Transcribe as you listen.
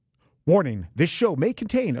Warning, this show may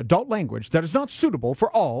contain adult language that is not suitable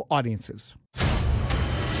for all audiences.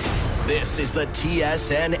 This is the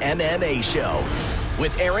TSN MMA Show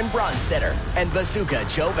with Aaron Bronstetter and Bazooka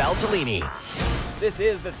Joe Valtellini. This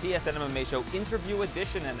is the TSN MMA Show interview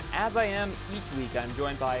edition, and as I am each week, I'm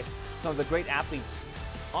joined by some of the great athletes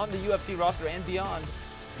on the UFC roster and beyond.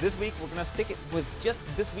 This week, we're going to stick it with just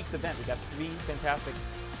this week's event. We've got three fantastic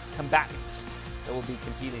combatants that will be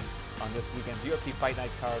competing on this weekend's UFC Fight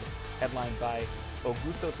Night card, headlined by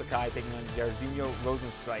Augusto Sakai taking on Jairzinho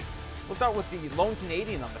Rozenstruik. We'll start with the lone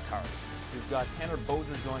Canadian on the card. We've got Tanner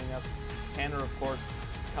Boser joining us. Tanner, of course,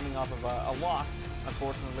 coming off of a loss,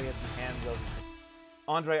 unfortunately, at the hands of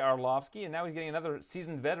Andrei Arlovski, and now he's getting another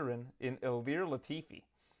seasoned veteran in Ilir Latifi.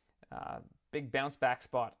 Big bounce back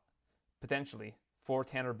spot, potentially, for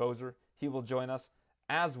Tanner Boser. He will join us,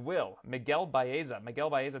 as will Miguel Baeza. Miguel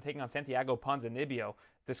Baeza taking on Santiago Ponzinibbio.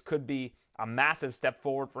 This could be a massive step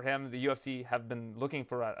forward for him. The UFC have been looking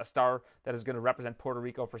for a star that is going to represent Puerto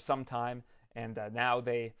Rico for some time, and now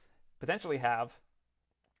they potentially have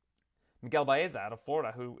Miguel Baeza out of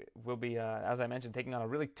Florida, who will be, as I mentioned, taking on a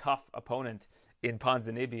really tough opponent in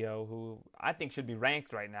Ponzinibbio, who I think should be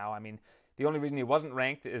ranked right now. I mean, the only reason he wasn't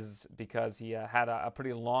ranked is because he had a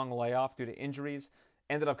pretty long layoff due to injuries,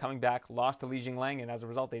 ended up coming back, lost to Li Jingliang, and as a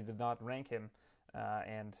result, they did not rank him,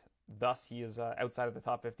 and thus he is outside of the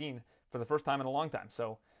top 15 for the first time in a long time.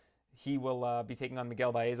 So he will be taking on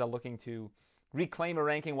Miguel Baeza, looking to reclaim a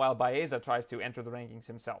ranking while Baeza tries to enter the rankings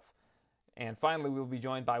himself. And finally, we will be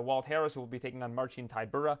joined by Walt Harris, who will be taking on Marcin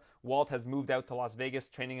Tybura. Walt has moved out to Las Vegas,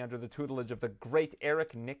 training under the tutelage of the great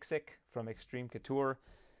Eric Nicksick from Extreme Couture.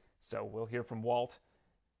 So we'll hear from Walt.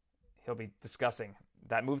 He'll be discussing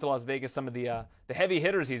that move to Las Vegas, some of the heavy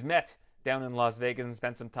hitters he's met down in Las Vegas and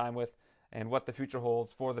spent some time with, and what the future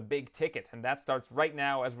holds for the big ticket. And that starts right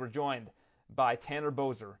now as we're joined by Tanner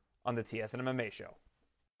Boser on the TSN MMA Show.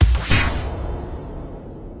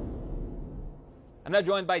 I'm now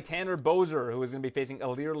joined by Tanner Boser, who is going to be facing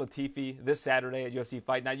Ilir Latifi this Saturday at UFC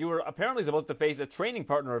Fight Night. You were apparently supposed to face a training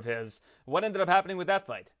partner of his. What ended up happening with that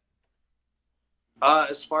fight?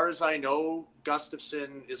 As far as I know,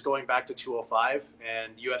 Gustafsson is going back to 205,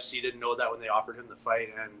 and UFC didn't know that when they offered him the fight,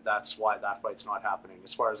 and that's why that fight's not happening,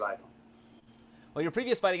 as far as I know. Well, your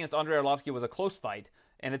previous fight against Andrei Arlovski was a close fight,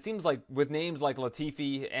 and it seems like with names like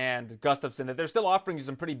Latifi and Gustafsson that they're still offering you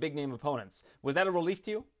some pretty big-name opponents. Was that a relief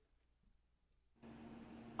to you?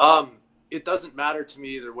 It doesn't matter to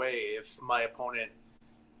me either way if my opponent,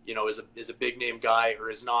 is a big name guy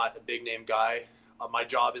or is not a big name guy. My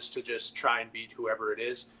job is to just try and beat whoever it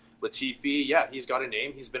is. Latifi, yeah, he's got a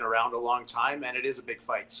name. He's been around a long time, and it is a big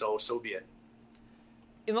fight, so be it.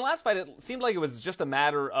 In the last fight, it seemed like it was just a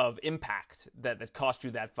matter of impact that cost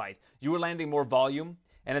you that fight. You were landing more volume,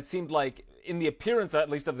 and it seemed like, in the appearance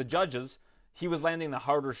at least of the judges, he was landing the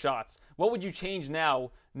harder shots. What would you change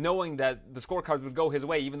now, knowing that the scorecards would go his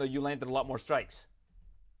way, even though you landed a lot more strikes?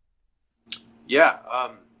 Yeah,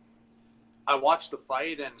 I watched the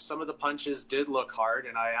fight, and some of the punches did look hard,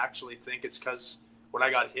 and I actually think it's because when I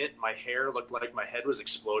got hit, my hair looked like my head was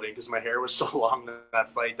exploding because my hair was so long in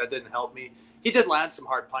that fight. That didn't help me. He did land some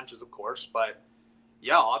hard punches, of course, but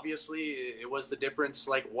yeah, obviously it was the difference.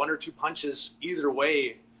 Like one or two punches either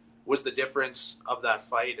way was the difference of that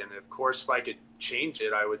fight. And of course, if I could change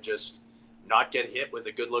it, I would just not get hit with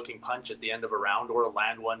a good-looking punch at the end of a round or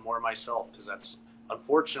land one more myself, because that's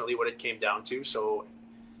unfortunately what it came down to. So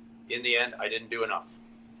in the end, I didn't do enough.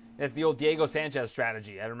 It's the old Diego Sanchez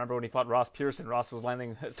strategy. I remember when he fought Ross Pearson. Ross was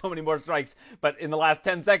landing so many more strikes, but in the last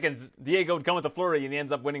 10 seconds, Diego would come with a flurry, and he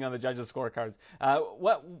ends up winning on the judges' scorecards.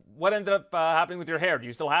 What ended up happening with your hair? Do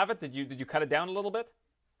you still have it? Did you cut it down a little bit?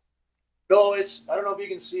 No, I don't know if you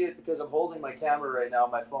can see it because I'm holding my camera right now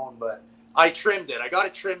on my phone, but I trimmed it. I got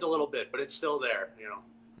it trimmed a little bit, but it's still there.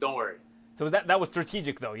 Don't worry. So that was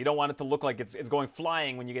strategic, though. You don't want it to look like it's going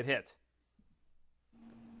flying when you get hit.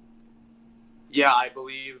 Yeah, I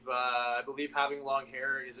believe having long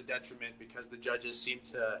hair is a detriment because the judges seem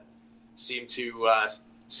to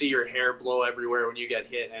see your hair blow everywhere when you get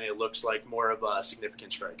hit, and it looks like more of a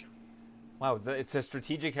significant strike. Wow, it's a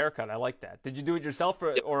strategic haircut. I like that. Did you do it yourself,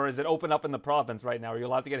 or is it open up in the province right now? Are you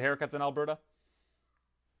allowed to get haircuts in Alberta?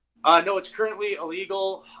 No, it's currently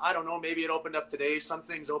illegal. I don't know. Maybe it opened up today. Some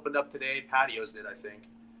things opened up today. Patios did, I think.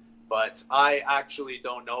 But I actually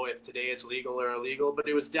don't know if today it's legal or illegal, but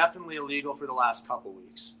it was definitely illegal for the last couple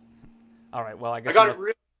weeks. All right, well, I guess I got it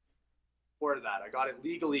really before that. I got it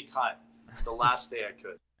legally cut the last day I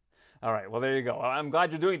could. All right, well, there you go. I'm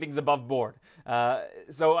glad you're doing things above board.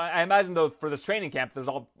 So I imagine, though, for this training camp, there's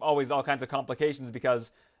always all kinds of complications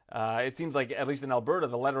because it seems like, at least in Alberta,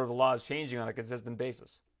 the letter of the law is changing on a consistent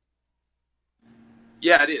basis.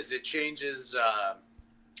 Yeah, it is. It changes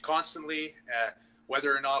constantly,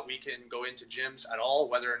 whether or not we can go into gyms at all,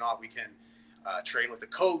 whether or not we can train with a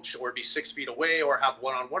coach or be 6 feet away or have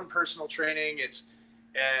one-on-one personal training.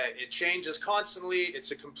 It changes constantly.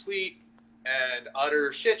 It's a complete and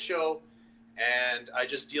utter shit show, and I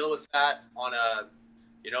just deal with that on a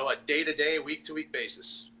day-to-day, week-to-week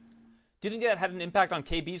basis. Do you think that had an impact on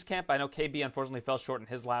KB's camp? I know KB unfortunately fell short in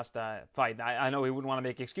his last fight. I know he wouldn't want to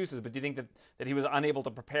make excuses, but do you think that he was unable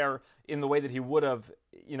to prepare in the way that he would have,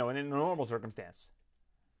 in a normal circumstance?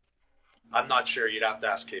 I'm not sure. You'd have to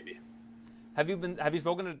ask KB. Have you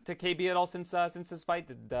spoken to KB at all since this fight?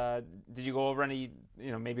 Did you go over any,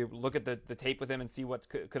 maybe look at the tape with him and see what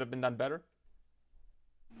could have been done better?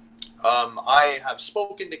 I have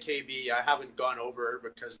spoken to KB. I haven't gone over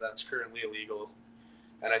because that's currently illegal.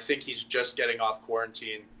 And I think he's just getting off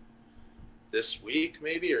quarantine this week,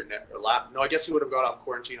 maybe, no, I guess he would have got off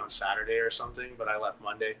quarantine on Saturday or something, but I left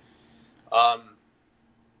Monday. I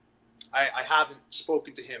haven't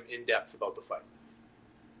spoken to him in depth about the fight.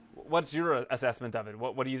 What's your assessment of it?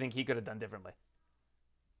 What do you think he could have done differently?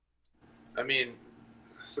 I mean,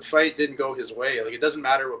 the fight didn't go his way. Like, it doesn't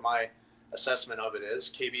matter what my assessment of it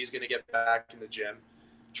is. KB's going to get back in the gym,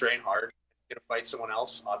 train hard, going to fight someone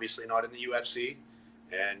else, obviously not in the UFC.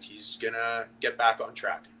 And he's going to get back on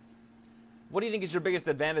track. What do you think is your biggest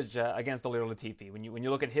advantage against Ilir Latifi? When you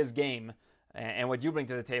look at his game and what you bring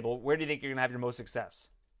to the table, where do you think you're going to have your most success?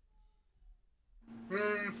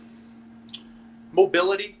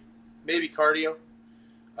 Mobility, maybe cardio.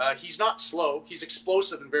 He's not slow. He's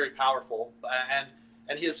explosive and very powerful.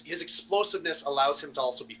 And his explosiveness allows him to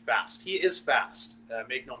also be fast. He is fast.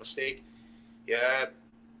 Make no mistake. Yeah,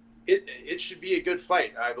 it should be a good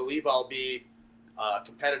fight. I believe I'll be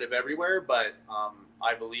competitive everywhere, but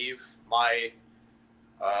I believe my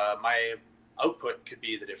output could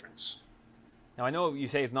be the difference. Now, I know you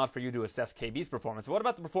say it's not for you to assess KB's performance. What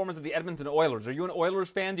about the performance of the Edmonton Oilers? Are you an Oilers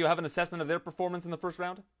fan? Do you have an assessment of their performance in the first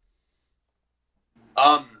round?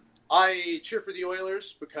 I cheer for the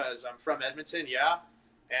Oilers because I'm from Edmonton, yeah,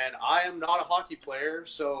 and I am not a hockey player,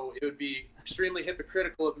 so it would be extremely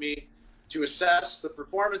hypocritical of me to assess the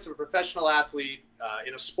performance of a professional athlete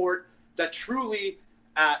in a sport that truly,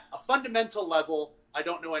 at a fundamental level, I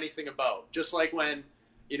don't know anything about. Just like when,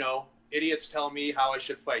 idiots tell me how I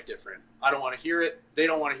should fight different. I don't want to hear it. They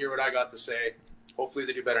don't want to hear what I got to say. Hopefully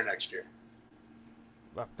they do better next year.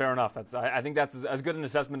 Well, fair enough. I think that's as good an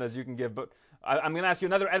assessment as you can give. But I'm going to ask you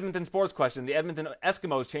another Edmonton sports question. The Edmonton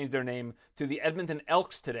Eskimos changed their name to the Edmonton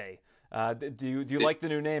Elks today. Do you like the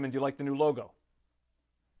new name, and do you like the new logo?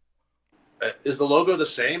 Is the logo the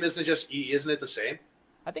same? Isn't it the same?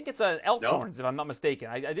 I think it's an elk horns, if I'm not mistaken.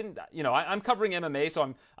 I didn't, I'm covering MMA,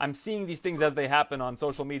 so I'm seeing these things as they happen on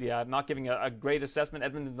social media. I'm not giving a great assessment.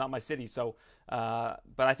 Edmonton's not my city, so, but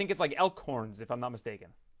I think it's like elk horns, if I'm not mistaken.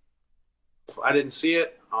 I didn't see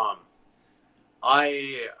it. I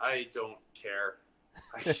don't care.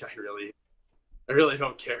 I really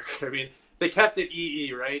don't care. I mean, they kept it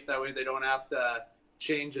EE, right? That way they don't have to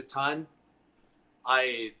change a ton.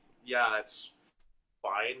 It's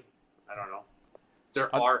fine. I don't know.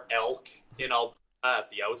 There are elk, at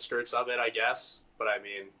the outskirts of it, I guess. But I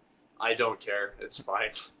mean, I don't care. It's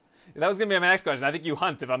fine. That was going to be my next question. I think you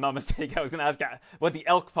hunt, if I'm not mistaken. I was going to ask what the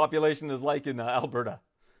elk population is like in Alberta.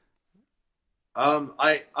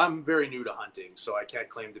 I'm very new to hunting, so I can't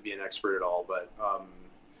claim to be an expert at all. But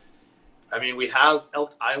we have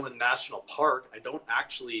Elk Island National Park. I don't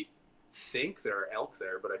actually think there are elk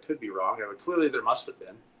there, but I could be wrong. Clearly there must have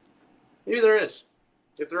been. Maybe there is.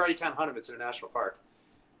 If there are, you can't hunt them. It's in a national park.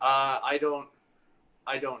 I don't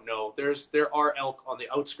know. There are elk on the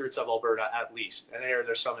outskirts of Alberta at least, and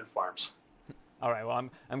there's some in farms. All right. Well,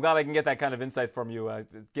 I'm glad I can get that kind of insight from you,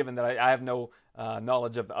 given that I have no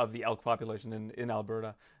knowledge of the elk population in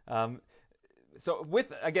Alberta. So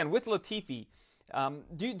with Latifi,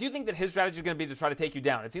 do you think that his strategy is going to be to try to take you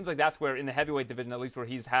down? It seems like that's where, in the heavyweight division, at least, where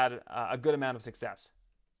he's had a good amount of success.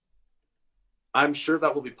 I'm sure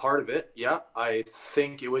that will be part of it. Yeah, I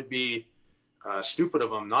think it would be stupid of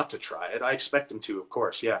him not to try it. I expect him to, of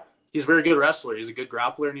course. Yeah, he's a very good wrestler. He's a good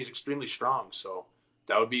grappler, and he's extremely strong. So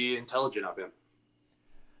that would be intelligent of him.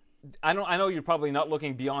 I know you're probably not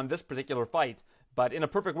looking beyond this particular fight, but in a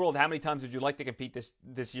perfect world, how many times would you like to compete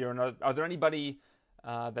this year? And are there anybody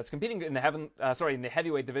that's competing in the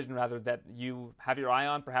heavyweight division rather, that you have your eye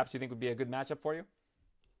on? Perhaps you think would be a good matchup for you?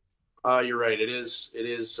 You're right. It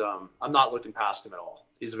is. I'm not looking past him at all.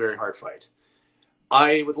 He's a very hard fight.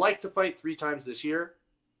 I would like to fight 3 times this year.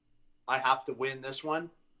 I have to win this one.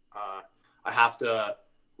 I have to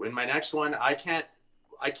win my next one. I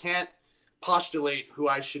can't postulate who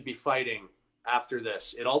I should be fighting after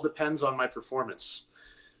this. It all depends on my performance.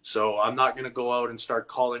 So I'm not going to go out and start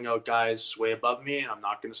calling out guys way above me. I'm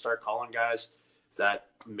not going to start calling guys that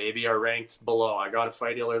maybe are ranked below. I got to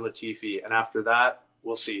fight Ilir Latifi. And after that,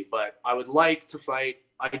 we'll see. But I would like to fight,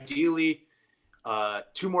 ideally,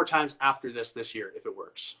 2 more times after this year, if it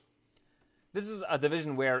works. This is a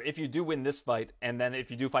division where if you do win this fight, and then if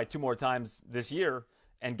you do fight 2 more times this year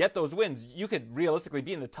and get those wins, you could realistically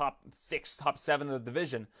be in the top 6, top 7 of the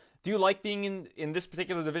division. Do you like being in this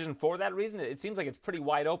particular division for that reason? It seems like it's pretty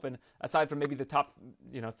wide open, aside from maybe the top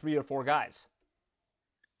 3 or 4 guys.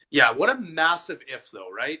 Yeah, what a massive if,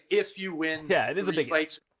 though, right? If you win it is 3 a big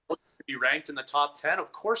fights, to be ranked in the top 10,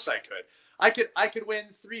 of course I could. I could win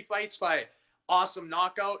 3 fights by awesome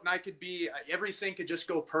knockout, and I could be, everything could just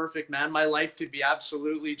go perfect, man. My life could be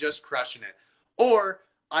absolutely just crushing it. Or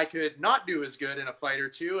I could not do as good in a fight or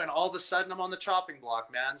 2, and all of a sudden I'm on the chopping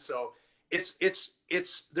block, man. So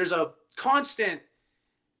there's a constant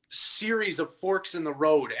series of forks in the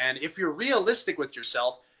road. And if you're realistic with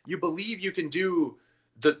yourself, you believe you can do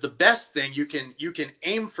the best thing, you can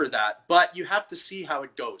aim for that, but you have to see how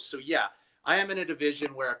it goes. So yeah, I am in a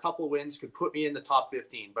division where a couple wins could put me in the top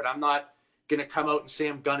 15, but I'm not going to come out and say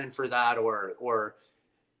I'm gunning for that or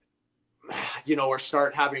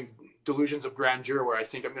start having delusions of grandeur where I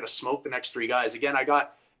think I'm going to smoke the next 3 guys. Again, I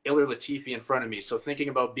got Ilir Latifi in front of me. So thinking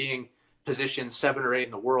about being position 7 or 8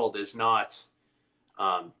 in the world is not,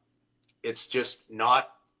 it's just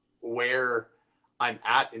not where I'm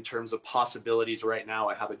at in terms of possibilities right now.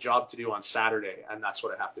 I have a job to do on Saturday, and that's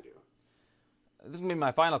what I have to do. This is going to be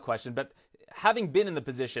my final question, but having been in the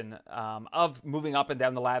position of moving up and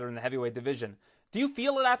down the ladder in the heavyweight division, do you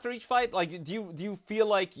feel it after each fight? Like, do you feel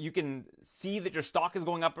like you can see that your stock is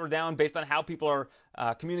going up or down based on how people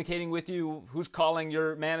are communicating with you, who's calling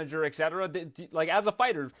your manager, etc.? Like, as a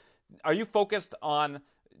fighter, are you focused on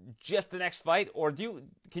just the next fight, or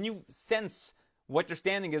can you sense what your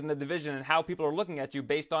standing is in the division and how people are looking at you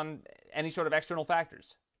based on any sort of external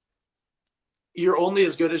factors? You're only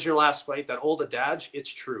as good as your last fight. That old adage, it's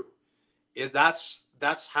true. That's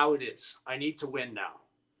how it is. I need to win now.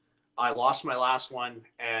 I lost my last one,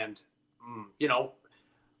 and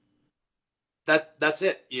that's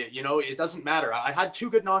it. It doesn't matter. I had 2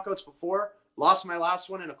 good knockouts before, lost my last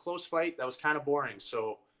one in a close fight. That was kind of boring.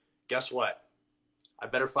 So guess what? I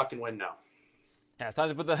better fucking win now. Yeah,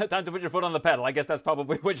 time to put your foot on the pedal. I guess that's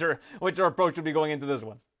probably what your approach would be going into this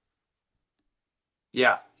one.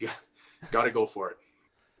 Yeah, got to go for it.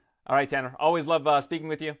 All right, Tanner. Always love speaking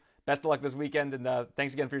with you. Best of luck this weekend, and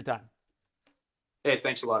thanks again for your time. Hey,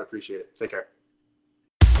 thanks a lot. Appreciate it. Take care.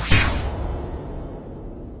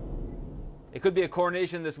 It could be a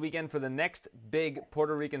coronation this weekend for the next big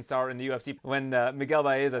Puerto Rican star in the UFC when Miguel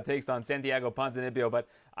Baeza takes on Santiago Ponzinibbio. But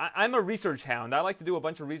I'm a research hound. I like to do a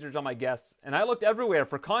bunch of research on my guests, and I looked everywhere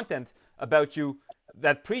for content about you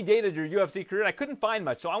that predated your UFC career. I couldn't find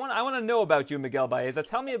much, so I want to know about you, Miguel Baeza.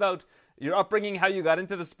 Tell me about your upbringing, how you got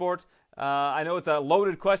into the sport. I know it's a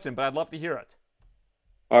loaded question, but I'd love to hear it.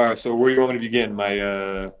 All right, so where do you want me to begin?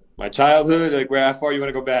 My childhood, like how far you want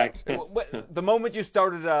to go back? The moment you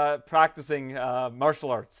started practicing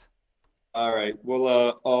martial arts. All right.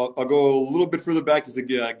 Well, I'll go a little bit further back just to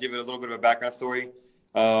give it a little bit of a background story.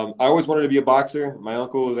 I always wanted to be a boxer. My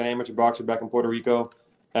uncle was an amateur boxer back in Puerto Rico,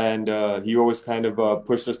 and he always kind of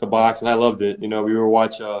pushed us to box, and I loved it. We would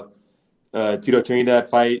watch Tito Trinidad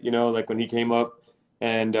fight. Like when he came up,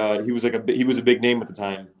 and he was a big name at the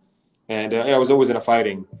time, and I was always into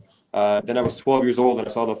fighting. Then I was 12 years old, and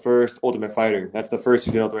I saw the first Ultimate Fighter. That's the first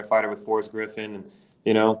season Ultimate Fighter with Forrest Griffin,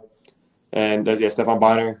 and Stefan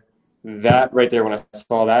Bonner. That right there, when I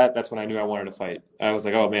saw that, that's when I knew I wanted to fight. I was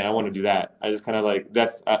like, oh man, I want to do that. I just kind of like,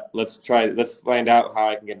 let's find out how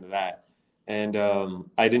I can get into that. And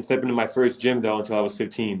I didn't step into my first gym though until I was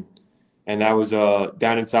 15, and that was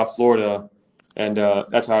down in South Florida, and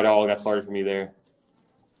that's how it all got started for me there.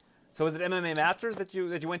 So was it MMA Masters that you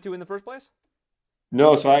went to in the first place?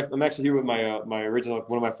 No, so I'm actually here with my original,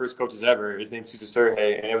 one of my first coaches ever. His name's Cesar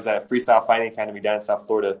Sergey, and it was at Freestyle Fighting Academy down in South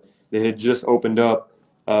Florida. They had just opened up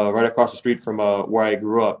right across the street from where I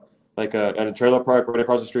grew up. Like at a trailer park right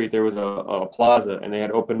across the street, there was a plaza, and they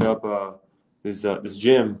had opened up this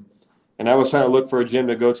gym. And I was trying to look for a gym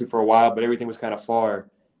to go to for a while, but everything was kind of far.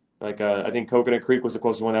 Like I think Coconut Creek was the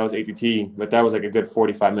closest one. That was ATT, but that was like a good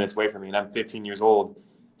 45 minutes away from me, and I'm 15 years old.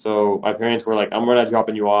 So my parents were like, we're not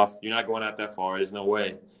dropping you off. You're not going out that far. There's no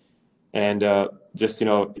way. And Destiny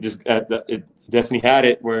had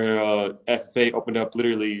it where FFA opened up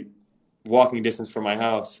literally walking distance from my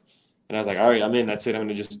house. And I was like, all right, I'm in. That's it. I'm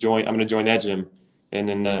going to join that gym. And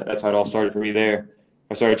then that's how it all started for me there.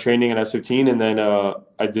 I started training when I was 15, and then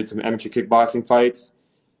I did some amateur kickboxing fights,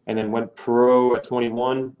 and then went pro at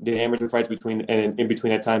 21. Did amateur fights in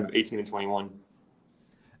between that time of 18 and 21.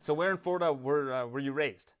 So where in Florida were you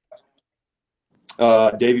raised?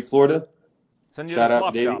 Davie, Florida. So near Shout the out to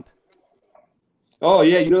swap Davie. shop. Oh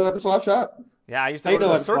yeah, you know that the swap shop? Yeah, I used to How go you to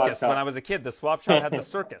know the it's swap circus shop? when I was a kid. The swap shop had the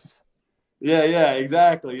circus. Yeah,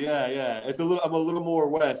 exactly. Yeah. I'm a little more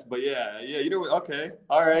west, but yeah. You know, okay,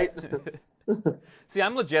 all right. See,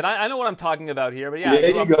 I'm legit. I know what I'm talking about here, but yeah, There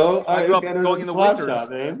you go. All I right, grew up this guy knows going in the swap winters. shop,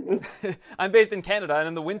 man. I'm based in Canada, and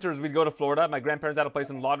in the winters we'd go to Florida. My grandparents had a place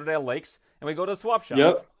in Lauderdale Lakes, and we'd go to the swap shop.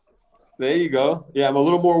 Yep. There you go. Yeah, I'm a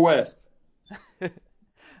little more west.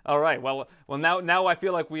 All right. Well, now I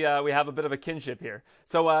feel like we have a bit of a kinship here.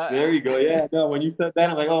 So There you go. Yeah. No, when you said that,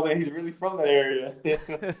 I'm like, oh man, he's really from that area.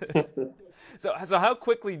 so how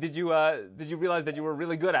quickly did you realize that you were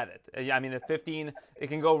really good at it? I mean, at 15, it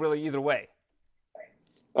can go really either way.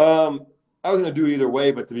 I was gonna do it either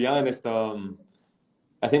way, but to be honest,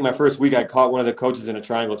 I think my first week I caught one of the coaches in a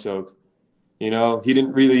triangle choke. You know, he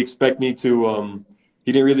didn't really expect me to.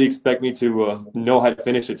 He didn't really expect me to know how to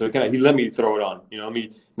finish it, so he let me throw it on. You know, I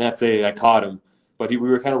mean, not say I caught him, but we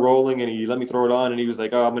were kind of rolling, and he let me throw it on, and he was like,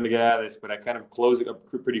 "Oh, I'm gonna get out of this," but I kind of closed it up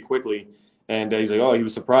pretty quickly, and he's like, "Oh," he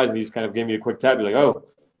was surprised, and he just kind of gave me a quick tap. He's like, "Oh,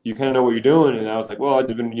 you kind of know what you're doing," and I was like, "Well, I've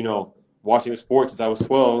been, watching the sport since I was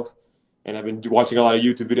 12, and I've been watching a lot of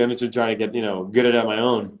YouTube videos, just trying to get, good at it on my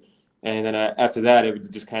own." And then after that, it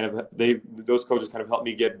just kind of those coaches kind of helped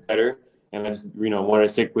me get better, and I just wanted to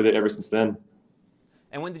stick with it ever since then.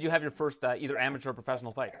 And when did you have your first either amateur or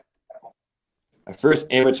professional fight? My first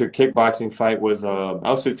amateur kickboxing fight was I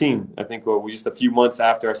was 15. I think just a few months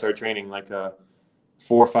after I started training, like 4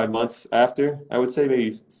 or 5 months after. I would say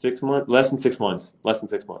maybe 6 months, less than 6 months.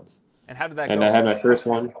 And how did that And go? I had my first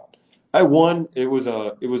one. I won. It was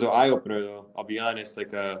an eye opener though. I'll be honest.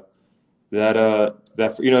 Like there's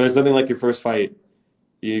nothing like your first fight.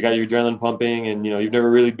 You got your adrenaline pumping, and you've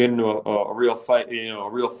never really been to a real fight. A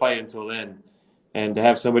real fight until then. And to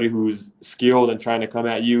have somebody who's skilled and trying to come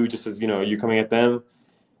at you just as you're coming at them,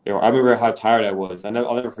 I remember how tired I was. I'll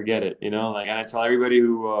never forget it. And I tell everybody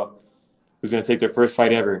who's going to take their first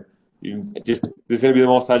fight ever, this is going to be the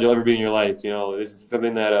most tired you'll ever be in your life. This is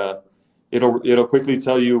something that it'll quickly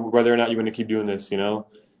tell you whether or not you want to keep doing this.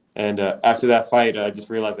 And after that fight, I just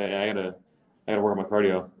realized that I gotta work on my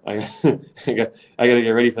cardio. I gotta get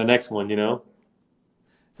ready for the next one.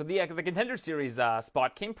 So the Contender Series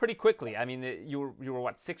spot came pretty quickly. I mean, you were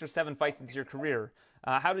what, 6 or 7 fights into your career.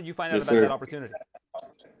 How did you find out Yes, about sir. that opportunity?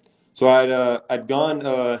 So I'd gone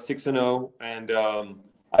 6-0, and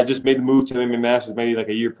I just made the move to MMA Masters maybe like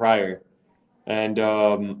a year prior, and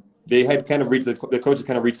they had kind of the coaches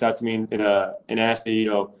kind of reached out to me and asked me,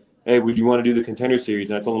 hey, would you want to do the Contender Series?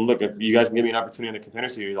 And I told them, look, if you guys can give me an opportunity in the Contender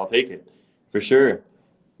Series, I'll take it for sure.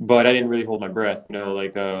 But I didn't really hold my breath.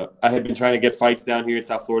 I had been trying to get fights down there in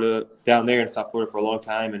South Florida for a long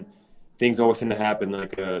time, and things always seem to happen.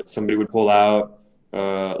 Like somebody would pull out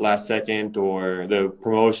last second, or the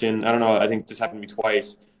promotion. I don't know. I think this happened to me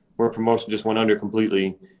twice, where a promotion just went under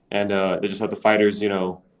completely, and they just let the fighters,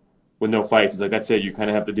 with no fights. It's like, that's it. You kind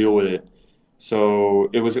of have to deal with it. So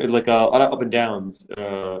it was like a lot of up and downs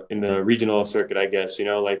in the regional circuit, I guess. You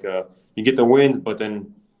get the wins, but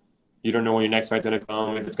then you don't know when your next fight's going to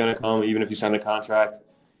come, if it's going to come, even if you sign the contract.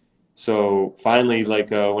 So finally,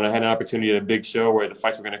 when I had an opportunity at a big show where the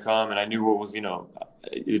fights were going to come, and I knew what was,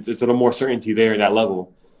 it's a little more certainty there at that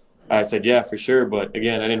level, I said, yeah, for sure. But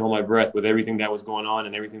again, I didn't hold my breath with everything that was going on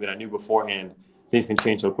and everything that I knew beforehand. Things can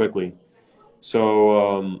change so quickly.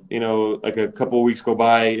 So, like a couple of weeks go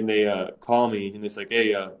by, and they call me, and it's like,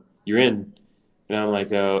 hey, you're in. And I'm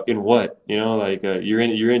like, in what? You're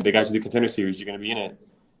in. They got you the Contender Series. You're going to be in it.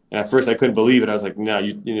 And at first I couldn't believe it. I was like, no,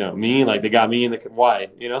 me? Like, they got me in the, why?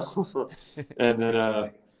 And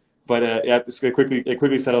then, but it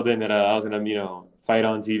quickly settled in that I was going to, fight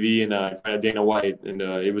on TV and fight Dana White. And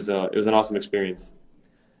it was an awesome experience.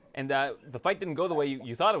 And the fight didn't go the way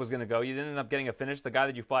you thought it was going to go. You didn't end up getting a finish. The guy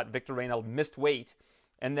that you fought, Victor Reynolds, missed weight.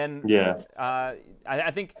 And then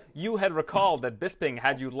I think you had recalled that Bisping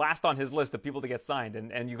had you last on his list of people to get signed,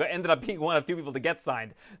 and you ended up being one of 2 people to get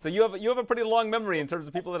signed. So you have a pretty long memory in terms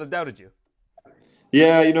of people that have doubted you.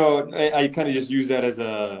 Yeah, I kind of just use that as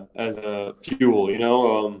a fuel.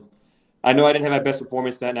 I know I didn't have my best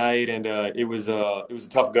performance that night, and it was a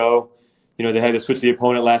tough go. They had to switch the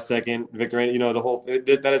opponent last second. Victor,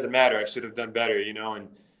 that doesn't matter. I should have done better, and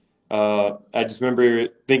I just remember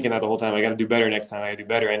thinking that the whole time, I got to do better next time. I got to do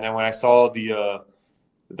better. And then when I saw the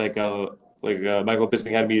Michael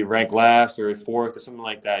Bisping had me ranked last or fourth or something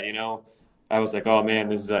like that, I was like, oh man,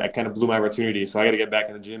 this is I kind of blew my opportunity. So I got to get back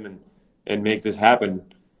in the gym and make this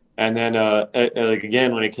happen. And then like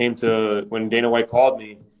again, when Dana White called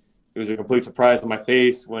me, it was a complete surprise on my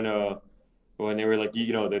face when they were like,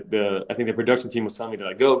 I think the production team was telling me, they're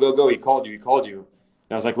like, go, he called you. And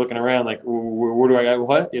I was like looking around like, where do I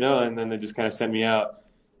what? And then they just kind of sent me out.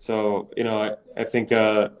 So, I think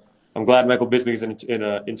I'm glad Michael Bisping's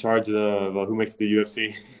in charge of who makes the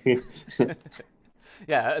UFC.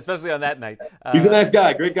 Yeah, especially on that night. He's a nice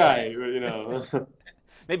guy, great guy,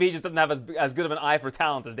 Maybe he just doesn't have as good of an eye for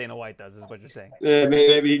talent as Dana White does, is what you're saying. Yeah,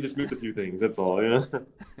 maybe he just moved a few things. That's all,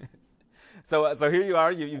 So here you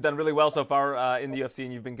are. You've done really well so far in the UFC,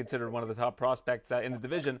 and you've been considered one of the top prospects in the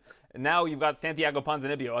division. And now you've got Santiago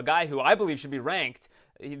Ponzinibbio, a guy who I believe should be ranked.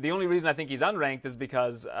 The only reason I think he's unranked is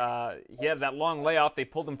because he had that long layoff. They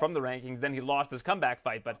pulled him from the rankings. Then he lost his comeback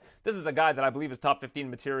fight. But this is a guy that I believe is top 15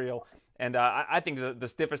 material, and I think the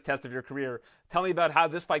stiffest test of your career. Tell me about how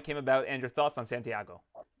this fight came about and your thoughts on Santiago.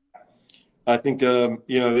 I think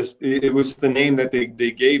it was the name that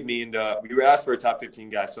they gave me, and we were asked for a top 15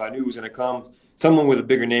 guy, so I knew it was going to come. Someone with a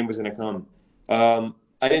bigger name was going to come.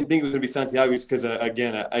 I didn't think it was going to be Santiago because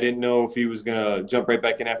again, I didn't know if he was going to jump right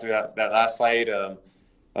back in after that last fight.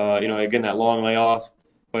 Again, that long layoff.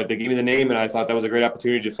 But they gave me the name, and I thought that was a great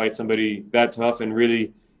opportunity to fight somebody that tough and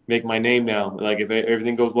really make my name now. Like if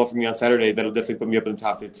everything goes well for me on Saturday, that'll definitely put me up in the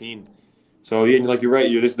top 15. So yeah, like you're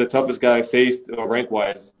right, this is the toughest guy I faced rank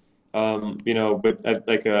wise. But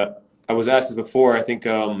I was asked this before. I think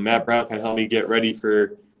Matt Brown kind of helped me get ready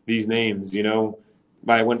for these names.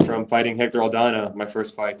 I went from fighting Hector Aldana, my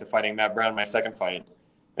first fight, to fighting Matt Brown, my second fight,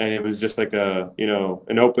 and it was just like an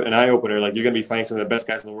eye opener. Like you're gonna be fighting some of the best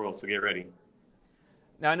guys in the world, so get ready.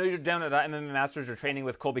 Now, I know you're down at MMA Masters. You're training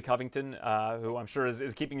with Colby Covington, who I'm sure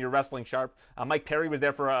is keeping your wrestling sharp. Mike Perry was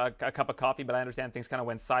there for a cup of coffee, but I understand things kind of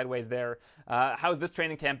went sideways there. How's this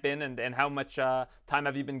training camp been, and how much time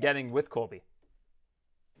have you been getting with Colby?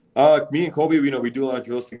 Me and Colby, we do a lot of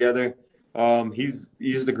drills together. He's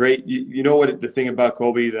the great. What the thing about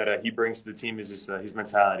Colby that he brings to the team is just his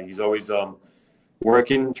mentality. He's always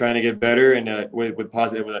working, trying to get better, and with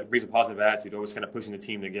positive, brings a positive attitude. Always kind of pushing the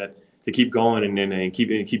team to keep going and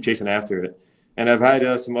keep chasing after it. And I've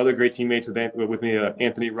had some other great teammates with me.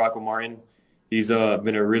 Anthony Rocco Martin. He's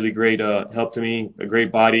been a really great help to me. A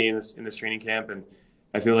great body in this training camp, and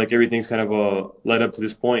I feel like everything's kind of led up to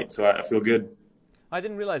this point. So I feel good. I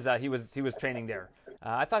didn't realize that he was training there.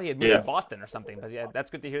 I thought he had moved to Boston or something, but yeah, that's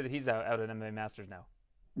good to hear that he's out at MMA Masters now.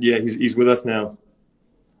 Yeah, he's with us now.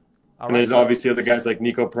 And there's obviously other guys like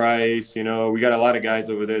Nico Price. We got a lot of guys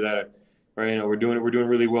over there that are, we're doing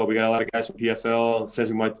really well. We got a lot of guys from PFL,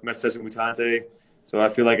 Cesar Mutante. So I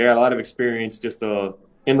feel like I got a lot of experience just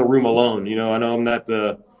in the room alone. I know I'm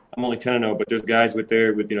only 10-0, but there's guys with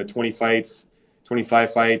 20 fights,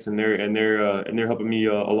 25 fights, and they're helping me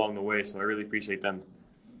along the way. So I really appreciate them.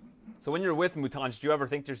 So when you're with Mutanj, do you ever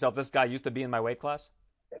think to yourself, this guy used to be in my weight class?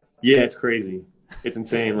 Yeah, it's crazy. It's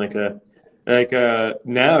insane. Now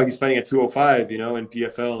he's fighting at 205, in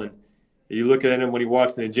PFL, and you look at him when he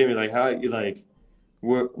walks in the gym, you're like,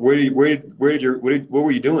 what were you doing?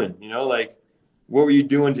 What were you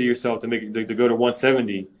doing to yourself to go to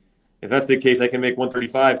 170? If that's the case, I can make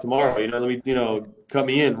 135 tomorrow. Let me, cut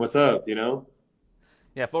me in. What's up?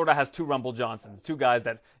 Yeah, Florida has two Rumble Johnsons, two guys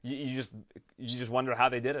that you just wonder how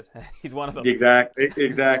they did it. He's one of them.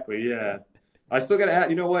 Exactly. Yeah. I still got to ask.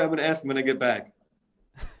 You know what? I'm going to ask him when I get back.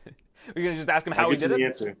 You're going to just ask him how he did it?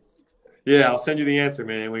 Answer. Yeah, I'll send you the answer,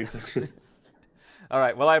 man. All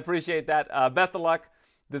right. Well, I appreciate that. Best of luck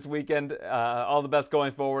this weekend. All the best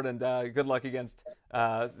going forward, and good luck against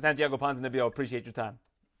Santiago Ponzinibbio. Appreciate your time.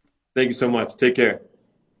 Thank you so much. Take care.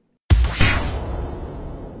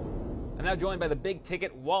 I'm now joined by the big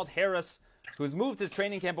ticket Walt Harris, who's moved his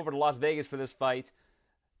training camp over to Las Vegas for this fight,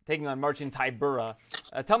 taking on Marcin Tybura.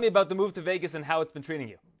 Tell me about the move to Vegas and how it's been treating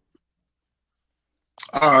you.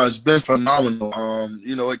 It's been phenomenal.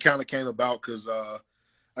 It kind of came about because I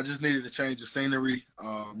just needed to change the scenery.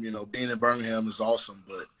 Being in Birmingham is awesome,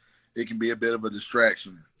 but it can be a bit of a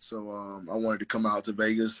distraction. So I wanted to come out to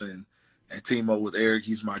Vegas and team up with Eric.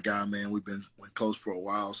 He's my guy, man. We've been close for a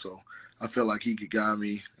while, so I feel like he could guide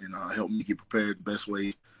me and help me get prepared the best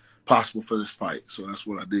way possible for this fight. So that's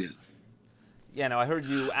what I did. Yeah, now I heard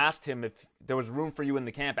you asked him if there was room for you in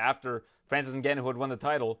the camp after Francis Ngannou had won the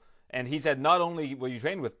title, and he said not only will you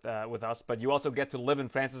train with us, but you also get to live in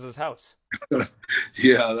Francis's house.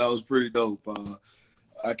 Yeah, that was pretty dope.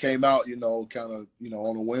 I came out, kind of,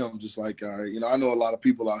 on a whim, just like, all right, I know a lot of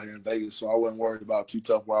people out here in Vegas, so I wasn't worried about too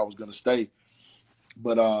tough where I was going to stay.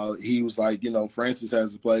 But he was like, Francis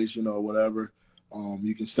has a place, whatever.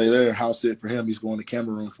 You can stay there, house sit for him. He's going to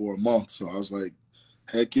Cameroon for a month. So I was like,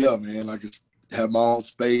 heck yeah, man. I could have my own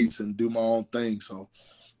space and do my own thing. So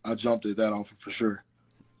I jumped at that offer for sure.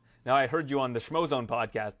 Now, I heard you on the Schmozone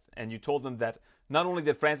podcast, and you told him that not only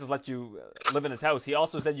did Francis let you live in his house, he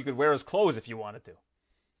also said you could wear his clothes if you wanted to.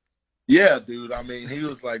 Yeah, dude. I mean, he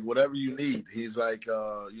was like, whatever you need. He's like,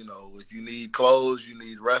 if you need clothes, you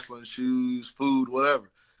need wrestling shoes, food,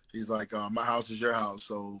 whatever. He's like, my house is your house.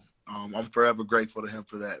 So I'm forever grateful to him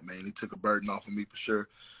for that, man. He took a burden off of me for sure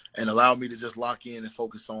and allowed me to just lock in and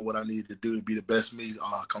focus on what I needed to do to be the best me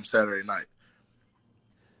come Saturday night.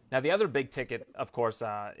 Now, the other big ticket, of course,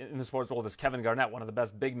 in the sports world is Kevin Garnett, one of the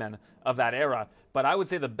best big men of that era. But I would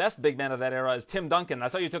say the best big man of that era is Tim Duncan. I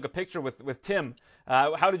saw you took a picture with Tim.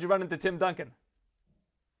 How did you run into Tim Duncan?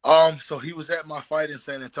 So he was at my fight in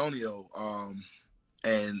San Antonio,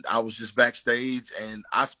 and I was just backstage, and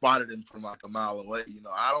I spotted him from like a mile away.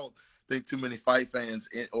 I don't think too many fight fans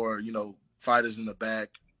fighters in the back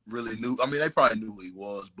really knew. I mean, they probably knew who he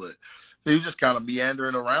was, but he was just kind of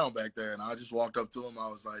meandering around back there. And I just walked up to him. I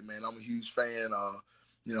was like, man, I'm a huge fan.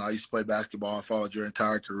 I used to play basketball. I followed your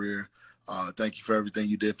entire career. Thank you for everything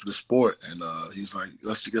you did for the sport. And he's like,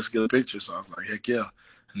 let's get a picture. So I was like, heck yeah.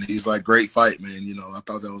 And he's like, great fight, man. I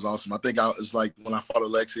thought that was awesome. I think it's like when I fought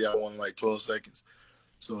Alexi, I won like 12 seconds.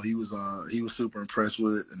 So he was super impressed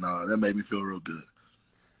with it. And that made me feel real good.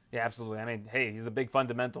 Yeah, absolutely. I mean, hey, he's a big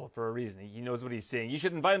fundamental for a reason. He knows what he's seeing. You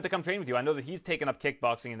should invite him to come train with you. I know that he's taken up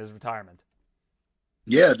kickboxing in his retirement.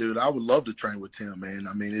 Yeah, dude, I would love to train with Tim, man.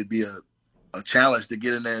 I mean, it'd be a challenge to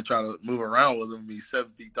get in there and try to move around with him. He's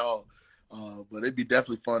 7 feet tall. But it'd be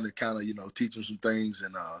definitely fun to kind of, teach him some things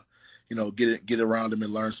and, get around him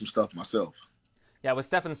and learn some stuff myself. Yeah, with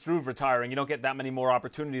Stefan Struve retiring, you don't get that many more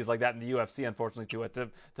opportunities like that in the UFC, unfortunately,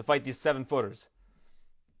 to fight these 7-footers.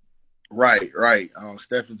 Right.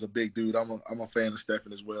 Stefan's a big dude. I'm a fan of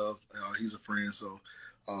Stefan as well. He's a friend, so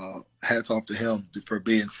hats off to him for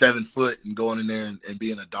being 7 foot and going in there and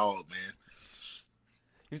being a dog, man.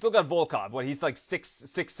 You've still got Volkov. What, he's like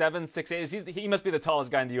 6'7", 6'8"? He must be the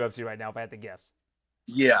tallest guy in the UFC right now, if I had to guess.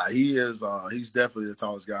 Yeah, he is. He's definitely the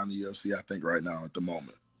tallest guy in the UFC, I think, right now at the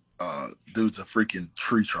moment. Dude's a freaking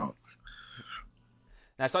tree trunk.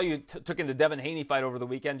 And I saw you took in the Devin Haney fight over the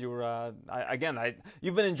weekend. You were,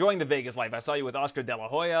 you've been enjoying the Vegas life. I saw you with Oscar De La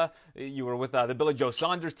Hoya. You were with the Billy Joe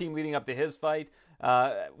Saunders team leading up to his fight.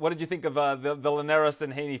 What did you think of the Linares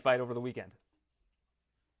and Haney fight over the weekend?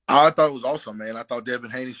 I thought it was awesome, man. I thought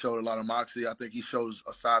Devin Haney showed a lot of moxie. I think he shows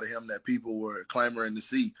a side of him that people were clamoring to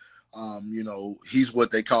see. He's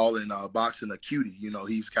what they call in boxing a cutie.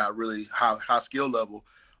 He's got really high skill level,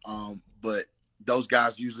 but those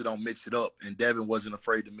guys usually don't mix it up, and Devin wasn't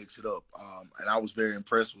afraid to mix it up, and I was very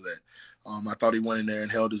impressed with that. I thought he went in there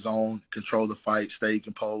and held his own, controlled the fight, stayed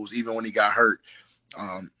composed. Even when he got hurt,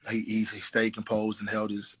 he stayed composed and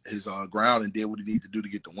held his ground and did what he needed to do to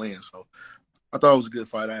get the win. So I thought it was a good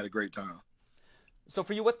fight. I had a great time. So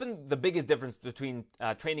for you, what's been the biggest difference between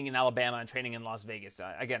training in Alabama and training in Las Vegas?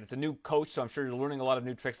 Again, it's a new coach, so I'm sure you're learning a lot of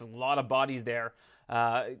new tricks. There's a lot of bodies there.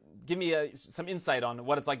 Give me some insight on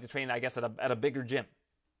what it's like to train, I guess, at a bigger gym.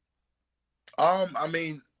 I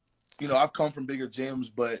mean, I've come from bigger gyms,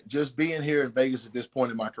 but just being here in Vegas at this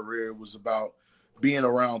point in my career was about being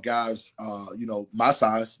around guys, my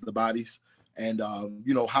size, the bodies, and,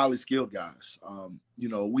 highly skilled guys.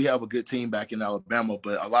 We have a good team back in Alabama,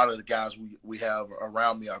 but a lot of the guys we have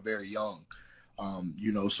around me are very young,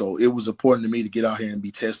 so it was important to me to get out here and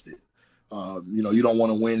be tested. You don't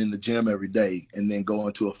want to win in the gym every day and then go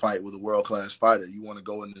into a fight with a world-class fighter. You want to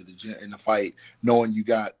go into the gym in the fight knowing you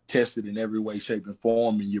got tested in every way, shape, and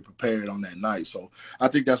form, and you're prepared on that night. So I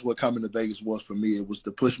think that's what coming to Vegas was for me. It was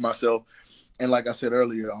to push myself. And like I said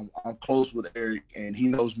earlier, I'm close with Eric, and he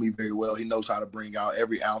knows me very well. He knows how to bring out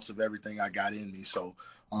every ounce of everything I got in me. So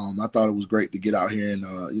I thought it was great to get out here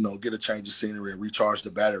and, get a change of scenery and recharge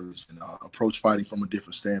the batteries and approach fighting from a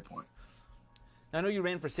different standpoint. Now, I know you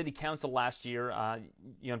ran for city council last year.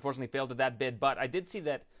 You unfortunately failed at that bid, but I did see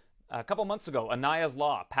that a couple months ago, Anaya's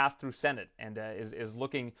law passed through Senate and is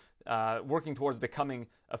working towards becoming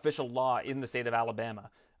official law in the state of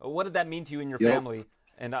Alabama. What did that mean to you and your family?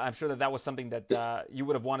 And I'm sure that was something that you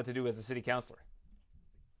would have wanted to do as a city councilor.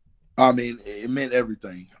 I mean, it meant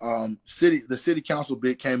everything. The city council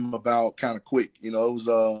bid came about kind of quick. It was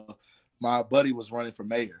my buddy was running for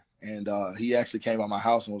mayor, and he actually came by my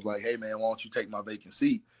house and was like, "Hey, man, why don't you take my vacant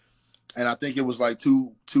seat?" And I think it was like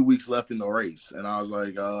two weeks left in the race, and I was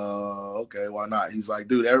like, "Okay, why not?" He's like,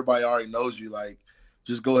 "Dude, everybody already knows you. Like,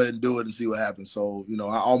 just go ahead and do it and see what happens." So,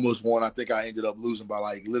 I almost won. I think I ended up losing by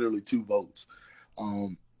like literally 2 votes.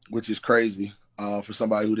 Which is crazy for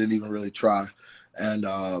somebody who didn't even really try. And,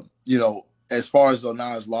 as far as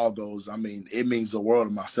Onai's law goes, I mean, it means the world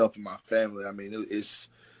to myself and my family. I mean, it's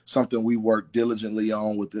something we work diligently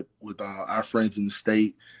on with our friends in the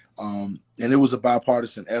state. And it was a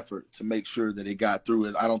bipartisan effort to make sure that it got through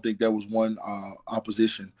it. I don't think there was one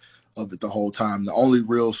opposition of it the whole time. The only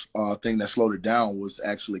real thing that slowed it down was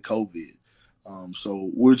actually COVID.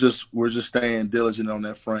 So we're just staying diligent on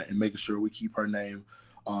that front and making sure we keep her name,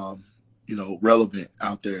 relevant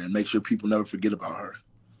out there and make sure people never forget about her.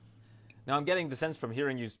 Now, I'm getting the sense from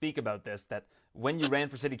hearing you speak about this that when you ran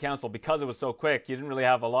for city council, because it was so quick, you didn't really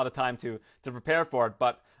have a lot of time to prepare for it.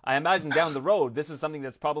 But I imagine down the road, this is something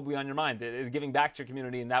that's probably on your mind, is giving back to your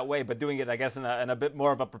community in that way, but doing it, I guess, in a bit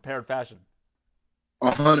more of a prepared fashion.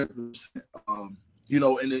 100%. And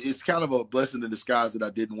it's kind of a blessing in disguise that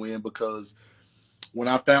I didn't win, because when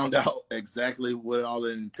I found out exactly what all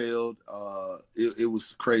it entailed, it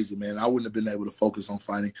was crazy, man. I wouldn't have been able to focus on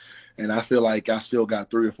fighting. And I feel like I still got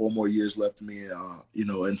 3 or 4 more years left of me,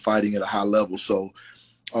 in fighting at a high level. So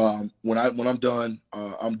when I'm done,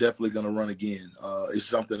 I'm definitely going to run again. It's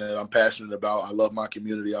something that I'm passionate about. I love my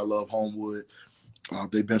community. I love Homewood.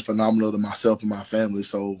 They've been phenomenal to myself and my family.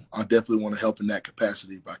 So I definitely want to help in that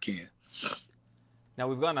capacity if I can. Now,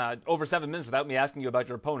 we've gone over 7 minutes without me asking you about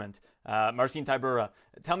your opponent, Marcin Tybura.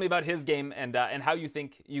 Tell me about his game and how you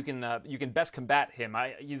think you can best combat him.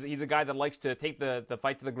 He's a guy that likes to take the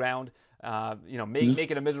fight to the ground, make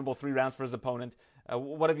it a miserable 3 rounds for his opponent.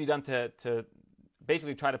 What have you done to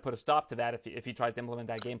basically try to put a stop to that if he tries to implement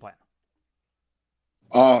that game plan?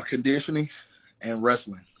 Conditioning and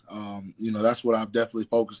wrestling. That's what I've definitely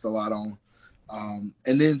focused a lot on.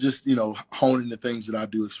 And then just, honing the things that I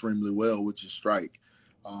do extremely well, which is strike.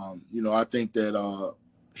 I think that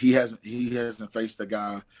he hasn't faced a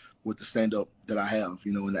guy with the stand-up that I have,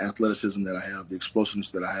 and the athleticism that I have, the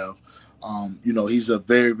explosiveness that I have. He's a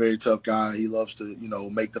very, very tough guy. He loves to,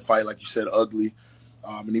 make the fight, like you said, ugly.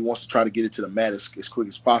 And he wants to try to get it to the mat as quick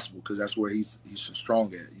as possible, because that's where he's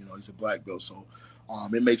strong at. He's a black belt. So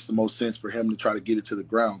it makes the most sense for him to try to get it to the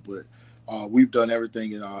ground. But we've done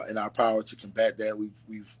everything in our power to combat that.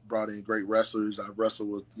 We've brought in great wrestlers. I've wrestled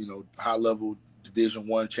with high level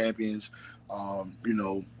Division I champions,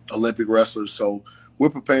 Olympic wrestlers. So we're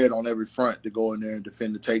prepared on every front to go in there and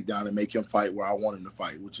defend the takedown and make him fight where I want him to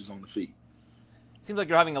fight, which is on the feet. It seems like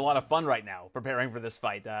you're having a lot of fun right now preparing for this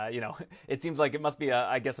fight. It seems like it must be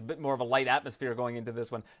a bit more of a light atmosphere going into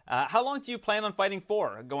this one. How long do you plan on fighting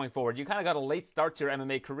for going forward? You kind of got a late start to your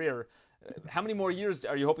MMA career. How many more years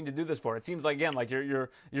are you hoping to do this for? It seems like, again, like you're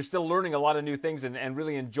still learning a lot of new things and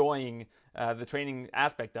really enjoying the training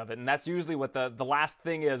aspect of it. And that's usually what the last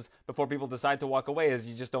thing is before people decide to walk away, is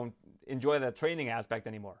you just don't enjoy the training aspect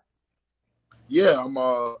anymore. Yeah,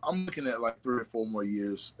 I'm looking at like 3 or 4 more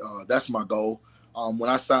years. That's my goal. When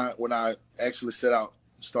I actually set out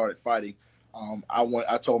and started fighting,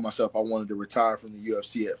 I told myself I wanted to retire from the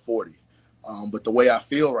UFC at 40. But the way I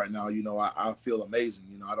feel right now, I feel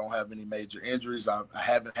amazing. I don't have any major injuries. I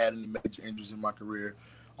haven't had any major injuries in my career.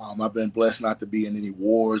 I've been blessed not to be in any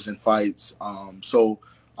wars and fights. So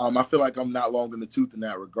I feel like I'm not long in the tooth in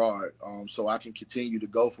that regard. So I can continue to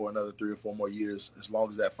go for another 3 or 4 more years, as long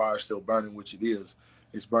as that fire is still burning, which it is.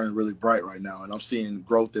 It's burning really bright right now. And I'm seeing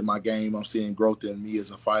growth in my game. I'm seeing growth in me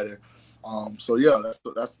as a fighter. So yeah,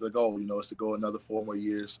 that's the goal, is to go another 4 more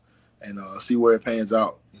years and see where it pans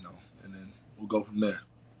out, and then we'll go from there.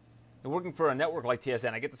 And working for a network like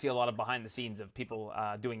TSN, I get to see a lot of behind the scenes of people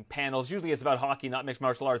doing panels. Usually it's about hockey, not mixed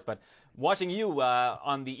martial arts. But watching you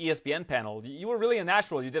on the ESPN panel, you were really a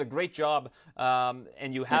natural. You did a great job,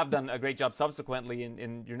 and you have done a great job subsequently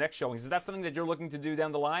in your next showings. Is that something that you're looking to do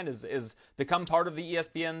down the line? Is become part of the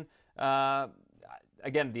ESPN,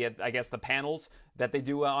 again, the panels that they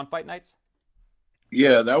do on fight nights?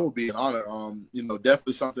 Yeah, that would be an honor.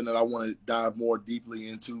 Definitely something that I want to dive more deeply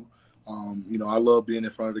into. I love being in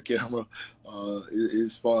front of the camera.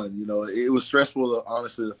 It's fun. It was stressful,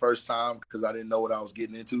 honestly, the first time, because I didn't know what I was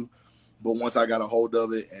getting into. But once I got a hold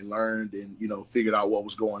of it and learned and, figured out what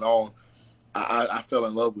was going on, I fell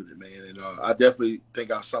in love with it, man. And I definitely think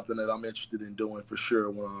that's something that I'm interested in doing for sure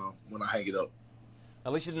when I hang it up.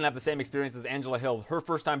 At least you didn't have the same experience as Angela Hill. Her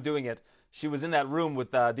first time doing it, she was in that room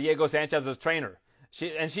with Diego Sanchez's trainer. She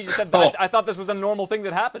just said, I thought this was a normal thing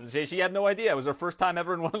that happens. She had no idea. It was her first time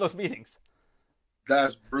ever in one of those meetings.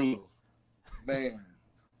 That's brutal. Man,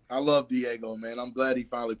 I love Diego, man. I'm glad he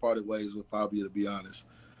finally parted ways with Fabio, to be honest.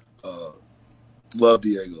 Love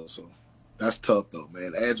Diego, so that's tough, though,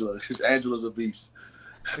 man. Angela's a beast.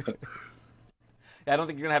 I don't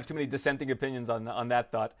think you're going to have too many dissenting opinions on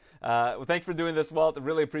that thought. Well, thanks for doing this, Walt. I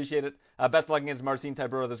really appreciate it. Best of luck against Marcin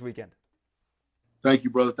Tybura this weekend. Thank you,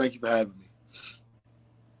 brother. Thank you for having me.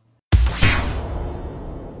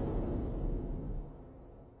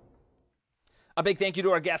 A big thank you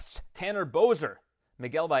to our guests, Tanner Boser,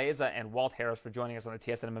 Miguel Baeza, and Walt Harris for joining us on the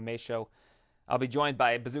TSN MMA show. I'll be joined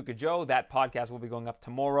by Bazooka Joe. That podcast will be going up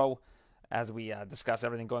tomorrow as we discuss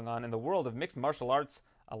everything going on in the world of mixed martial arts.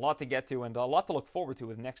 A lot to get to and a lot to look forward to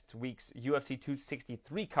with next week's UFC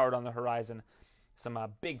 263 card on the horizon. Some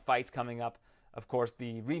big fights coming up. Of course,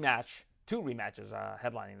 the rematch, 2 rematches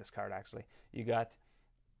headlining this card, actually. You got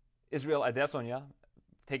Israel Adesanya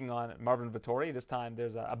taking on Marvin Vettori. This time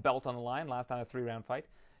there's a belt on the line. Last time a 3-round fight.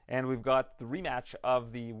 And we've got the rematch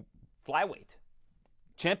of the flyweight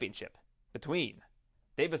championship between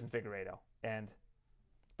Deiveson Figueiredo and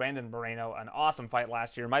Brandon Moreno. An awesome fight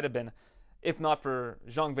last year. Might have been, if not for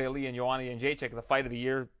Zhang Weili and Joanna Jędrzejczyk, the fight of the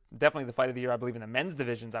year. Definitely the fight of the year, I believe, in the men's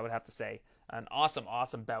divisions, I would have to say. An awesome,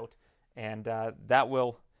 awesome bout. And that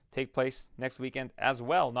will take place next weekend as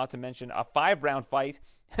well. Not to mention a 5-round fight,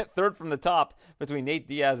 third from the top, between Nate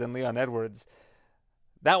Diaz and Leon Edwards.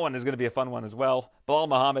 That one is going to be a fun one as well. Bilal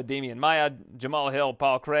Muhammad, Damian Maia, Jamal Hill,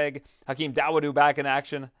 Paul Craig, Hakeem Dawodu back in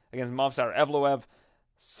action against Movsar Evloev.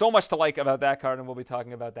 So much to like about that card, and we'll be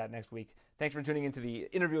talking about that next week. Thanks for tuning into the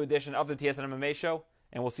interview edition of the TSN MMA show,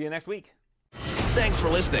 and we'll see you next week. Thanks for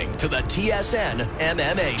listening to the TSN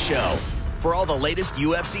MMA show. For all the latest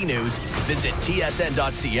UFC news, visit tsn.ca/UFC.